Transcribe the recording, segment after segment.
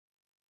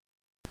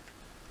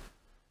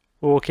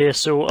Okay,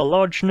 so a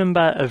large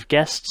number of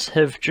guests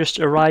have just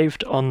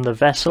arrived on the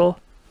vessel.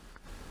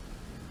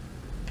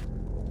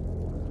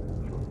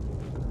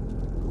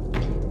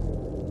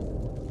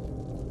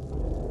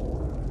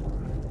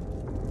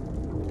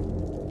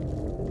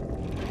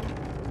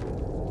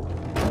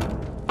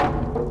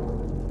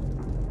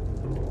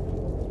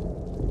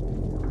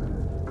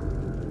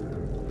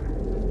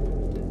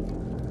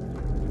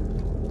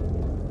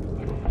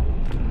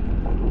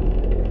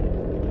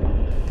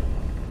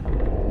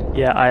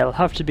 Yeah, I'll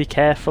have to be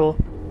careful,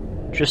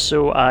 just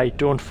so I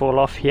don't fall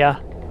off here.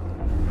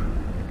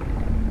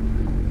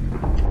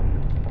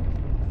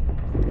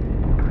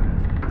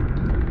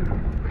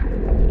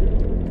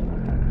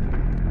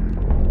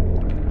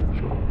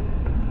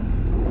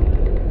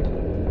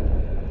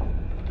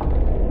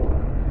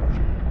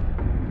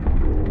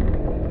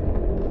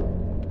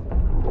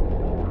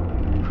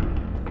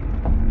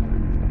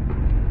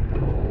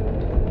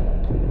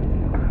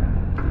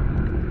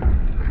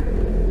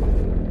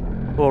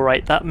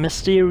 Alright, that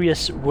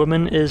mysterious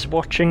woman is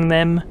watching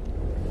them.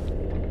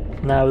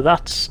 Now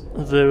that's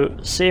the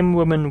same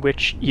woman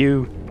which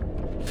you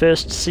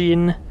first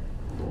seen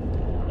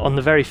on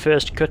the very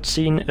first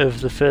cutscene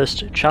of the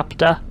first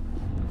chapter.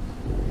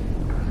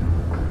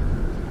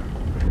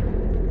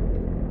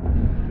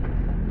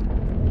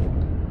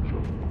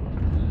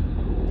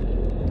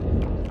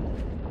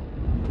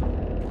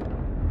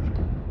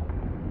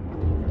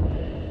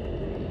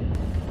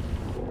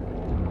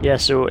 Yeah,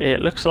 so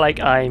it looks like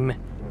I'm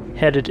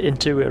headed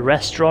into a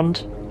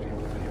restaurant.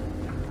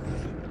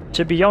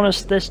 To be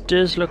honest, this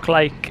does look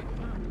like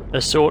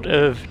a sort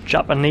of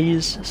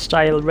Japanese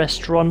style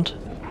restaurant.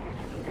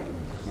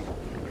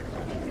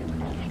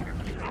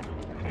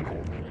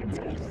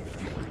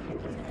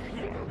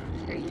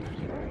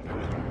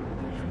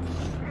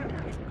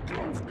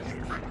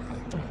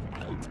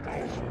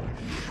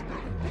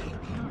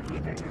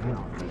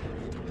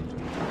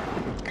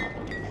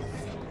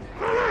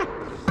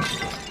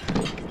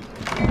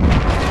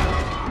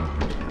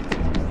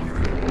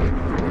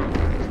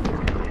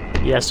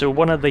 Yeah, so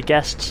one of the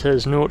guests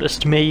has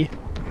noticed me.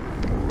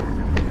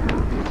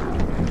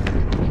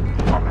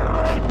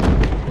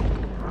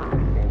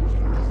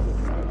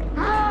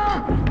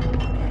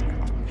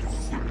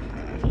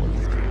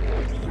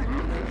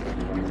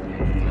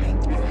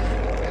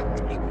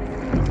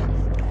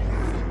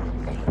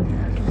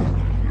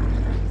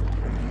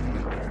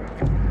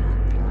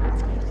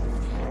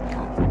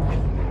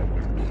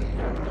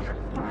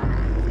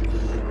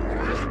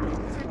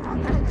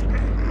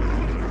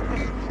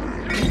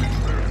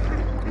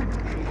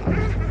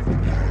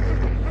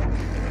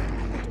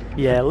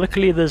 Yeah,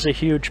 luckily there's a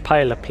huge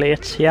pile of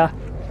plates here,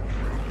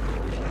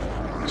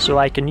 so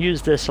I can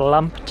use this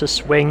lamp to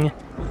swing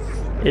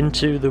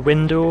into the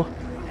window.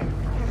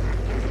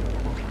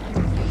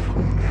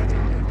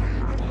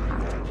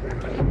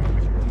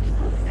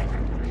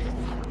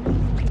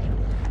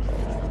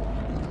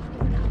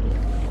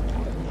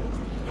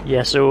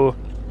 Yeah, so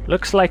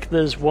looks like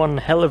there's one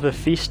hell of a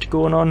feast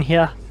going on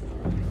here.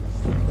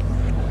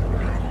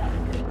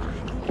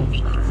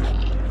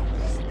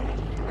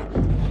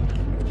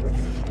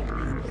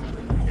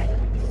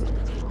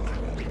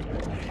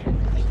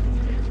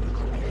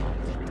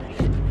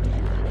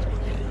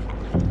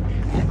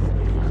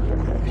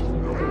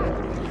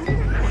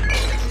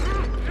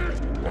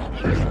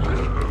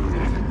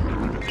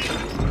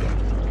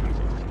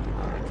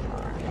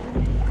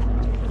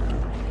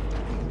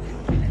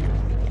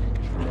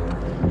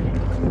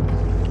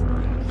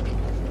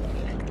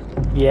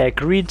 Yeah,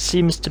 greed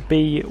seems to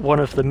be one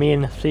of the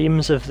main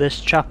themes of this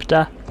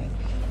chapter.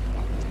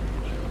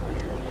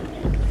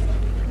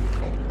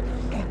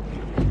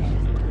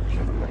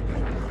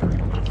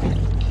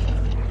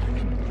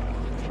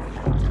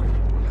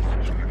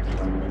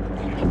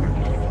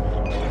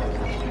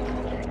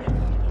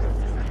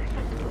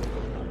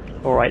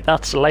 Alright,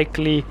 that's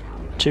likely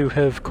to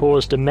have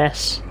caused a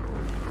mess.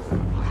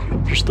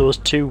 Just those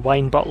two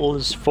wine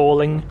bottles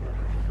falling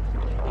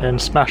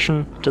and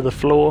smashing to the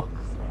floor.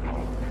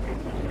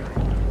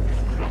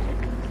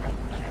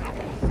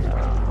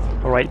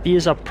 Alright,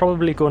 these are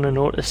probably going to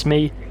notice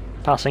me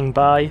passing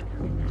by.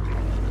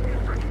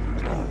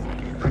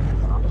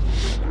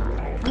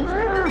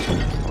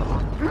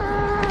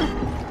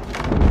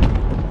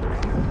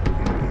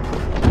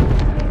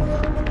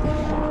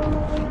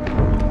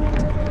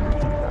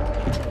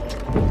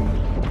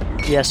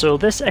 Yeah, so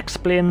this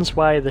explains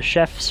why the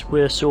chefs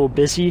were so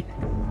busy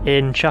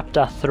in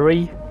chapter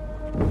 3.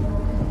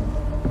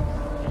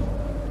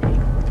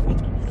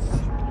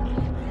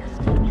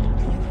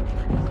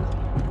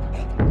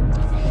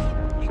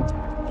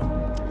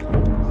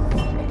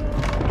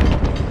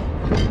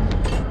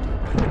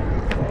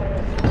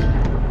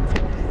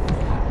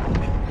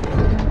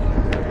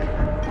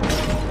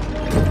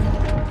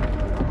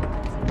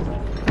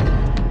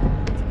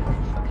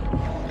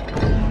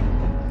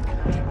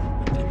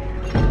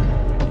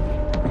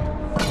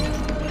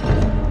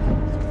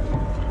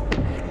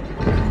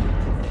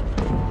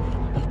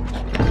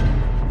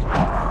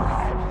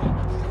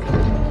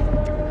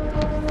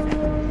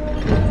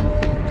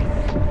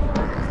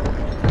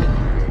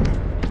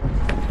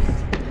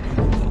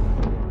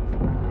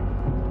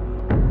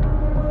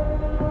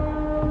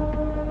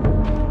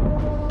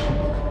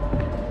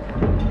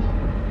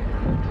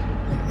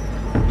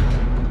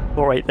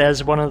 Alright,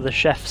 there's one of the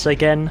chefs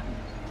again.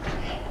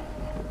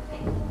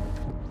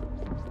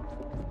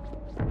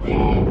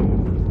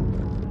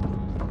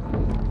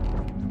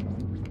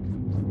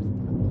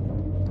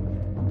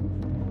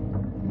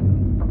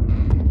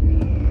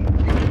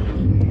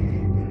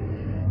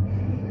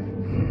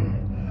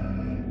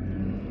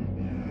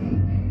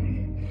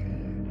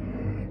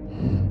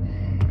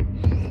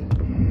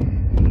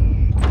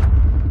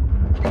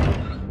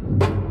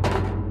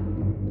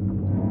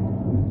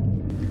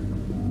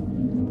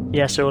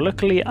 Yeah, so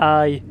luckily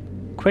I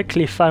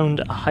quickly found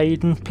a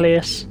hiding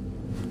place.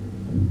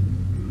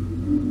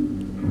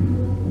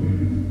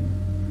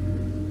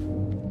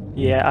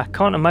 Yeah, I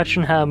can't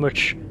imagine how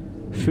much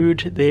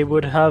food they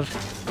would have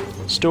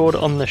stored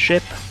on the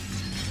ship.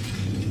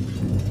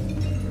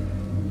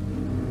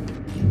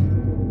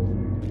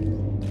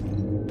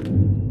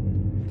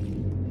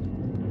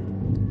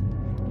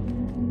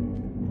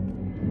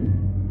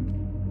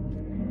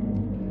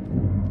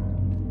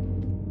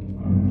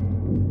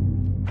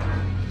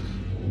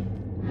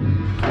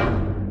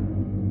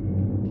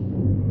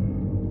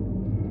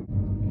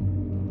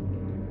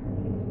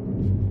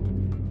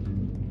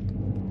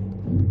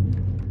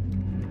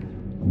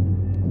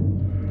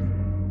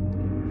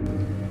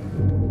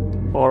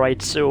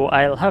 Alright, so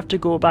I'll have to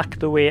go back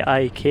the way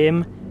I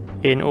came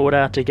in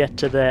order to get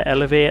to the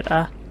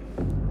elevator.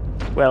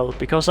 Well,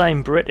 because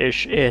I'm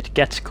British, it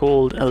gets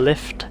called a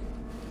lift.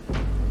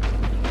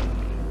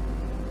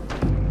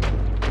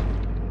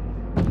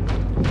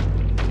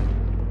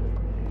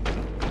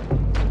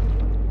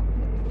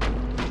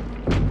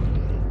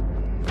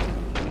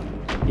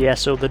 Yeah,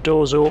 so the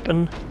door's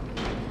open,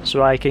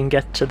 so I can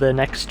get to the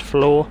next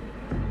floor.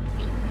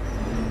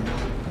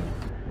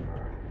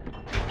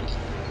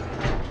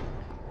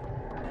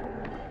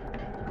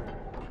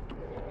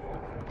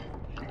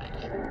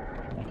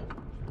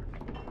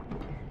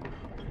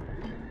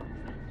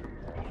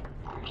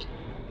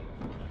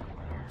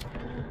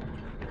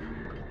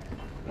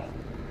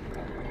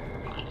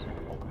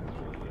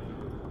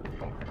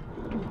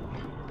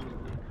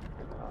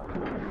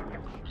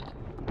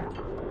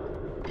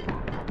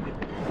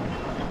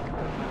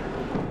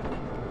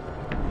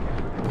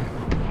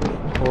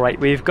 Alright,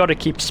 we've got to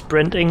keep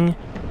sprinting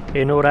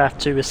in order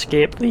to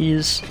escape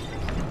these.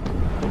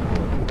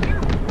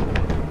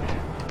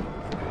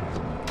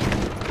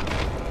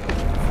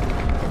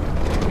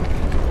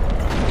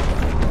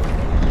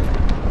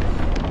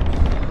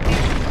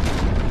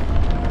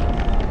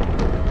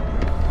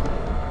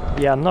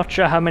 Yeah, I'm not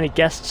sure how many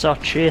guests are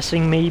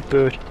chasing me,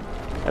 but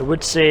I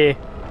would say,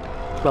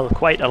 well,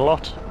 quite a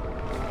lot.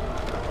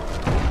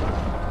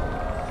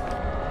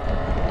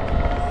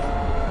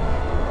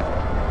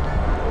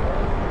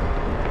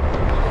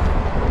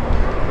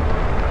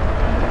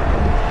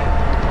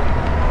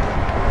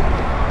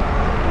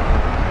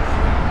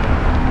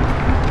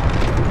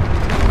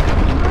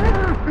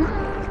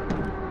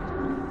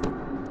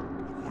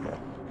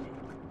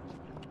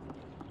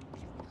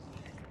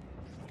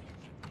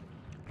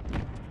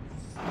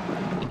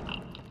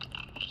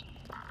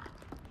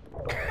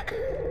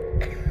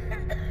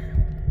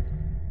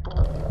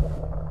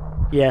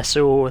 Yeah,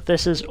 so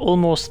this is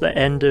almost the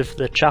end of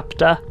the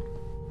chapter.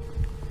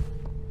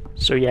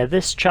 So yeah,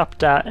 this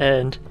chapter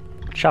and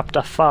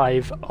chapter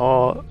 5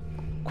 are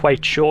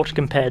quite short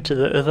compared to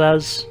the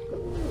others.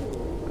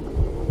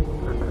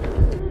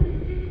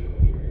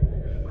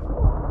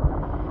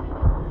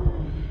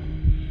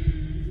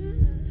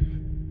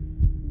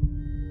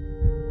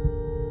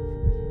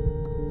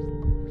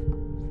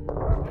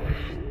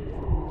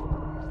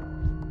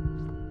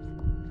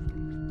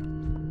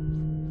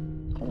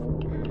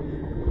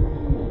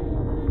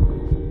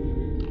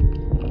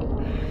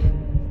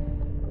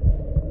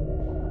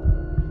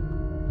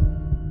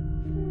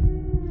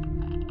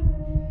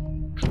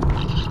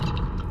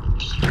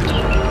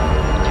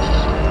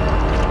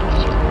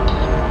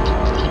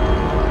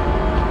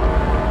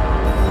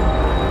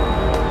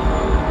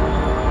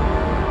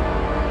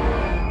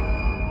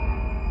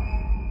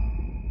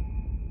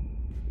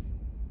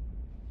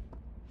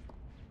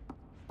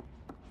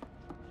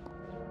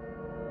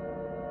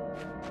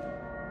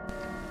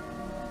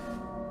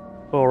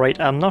 Alright,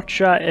 I'm not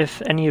sure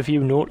if any of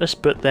you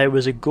noticed, but there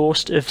was a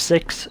ghost of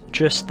 6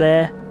 just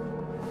there.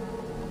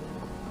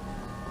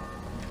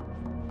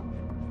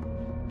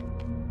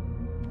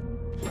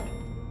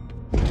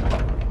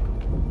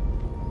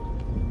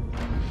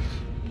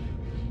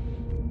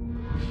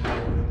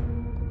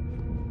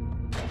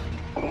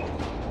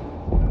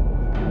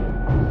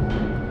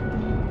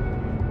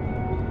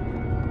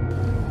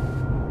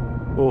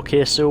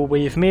 Okay, so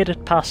we've made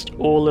it past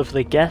all of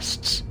the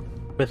guests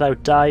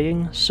without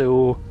dying,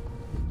 so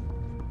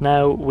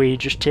now we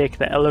just take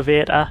the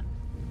elevator,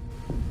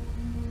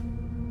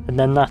 and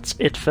then that's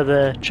it for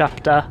the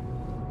chapter.